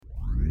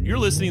You're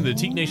listening to the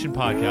Teak Nation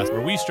podcast, where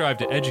we strive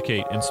to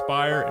educate,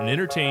 inspire, and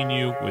entertain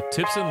you with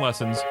tips and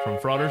lessons from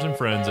frauders and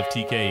friends of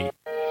TKE.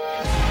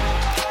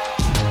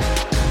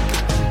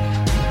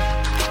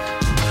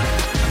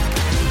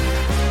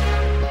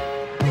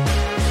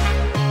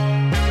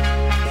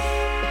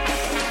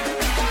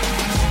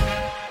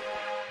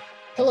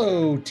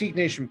 Hello, Teak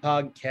Nation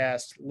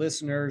podcast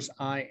listeners.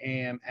 I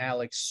am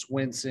Alex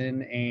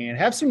Swinson and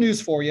have some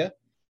news for you.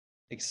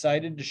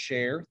 Excited to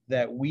share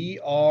that we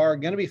are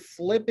going to be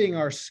flipping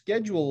our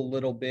schedule a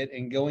little bit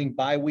and going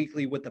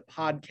bi-weekly with the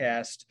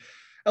podcast,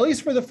 at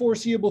least for the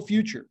foreseeable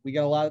future. We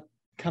got a lot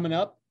coming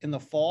up in the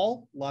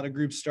fall, a lot of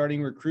groups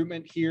starting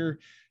recruitment here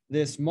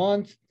this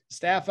month,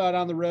 staff out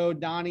on the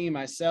road, Donnie,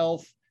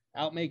 myself,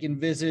 out making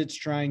visits,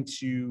 trying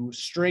to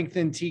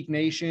strengthen Teak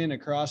Nation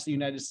across the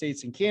United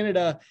States and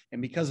Canada.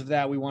 And because of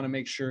that, we want to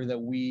make sure that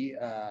we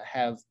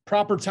have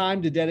proper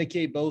time to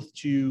dedicate both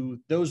to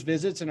those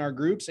visits in our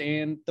groups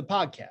and the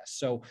podcast.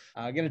 So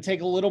I'm going to take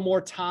a little more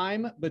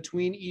time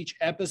between each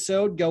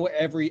episode, go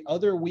every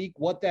other week.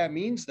 What that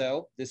means,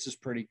 though, this is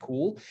pretty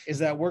cool, is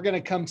that we're going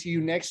to come to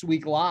you next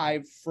week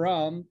live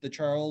from the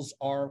Charles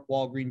R.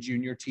 Walgreen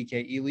Jr.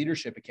 TKE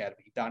Leadership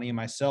Academy. Donnie and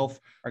myself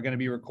are going to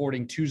be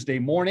recording Tuesday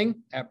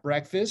morning at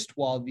breakfast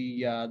while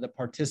the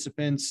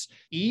participants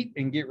eat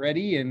and get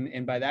ready.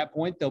 And by that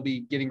point, they'll be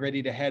getting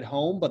ready to head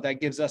home. But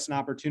that gives us an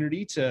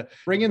opportunity to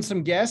bring in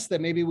some guests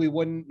that maybe we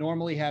wouldn't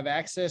normally have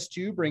access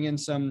to, bring in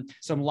some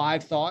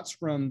live thoughts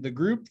from the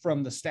group,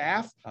 from the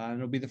staff. And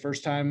it'll be the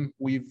first time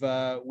we've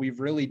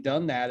really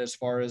done that as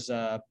far as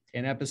an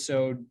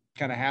episode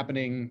kind of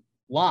happening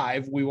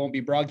live. We won't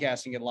be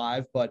broadcasting it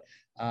live, but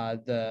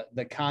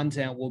the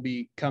content will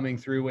be coming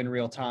through in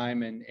real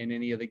time and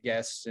any of the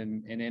guests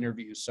and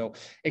interviews. So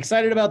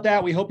excited about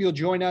that. We hope you'll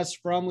join us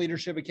from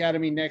Leadership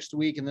Academy next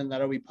week, and then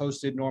that'll be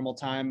posted normal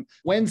time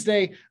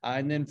Wednesday.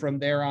 And then from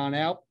there on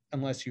out,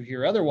 unless you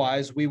hear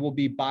otherwise, we will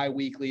be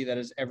bi-weekly. That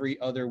is every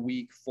other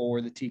week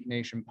for the Teak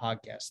Nation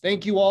podcast.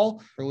 Thank you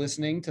all for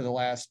listening to the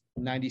last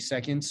 90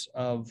 seconds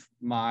of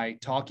my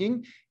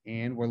talking,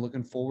 and we're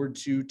looking forward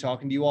to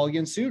talking to you all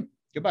again soon.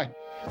 Goodbye.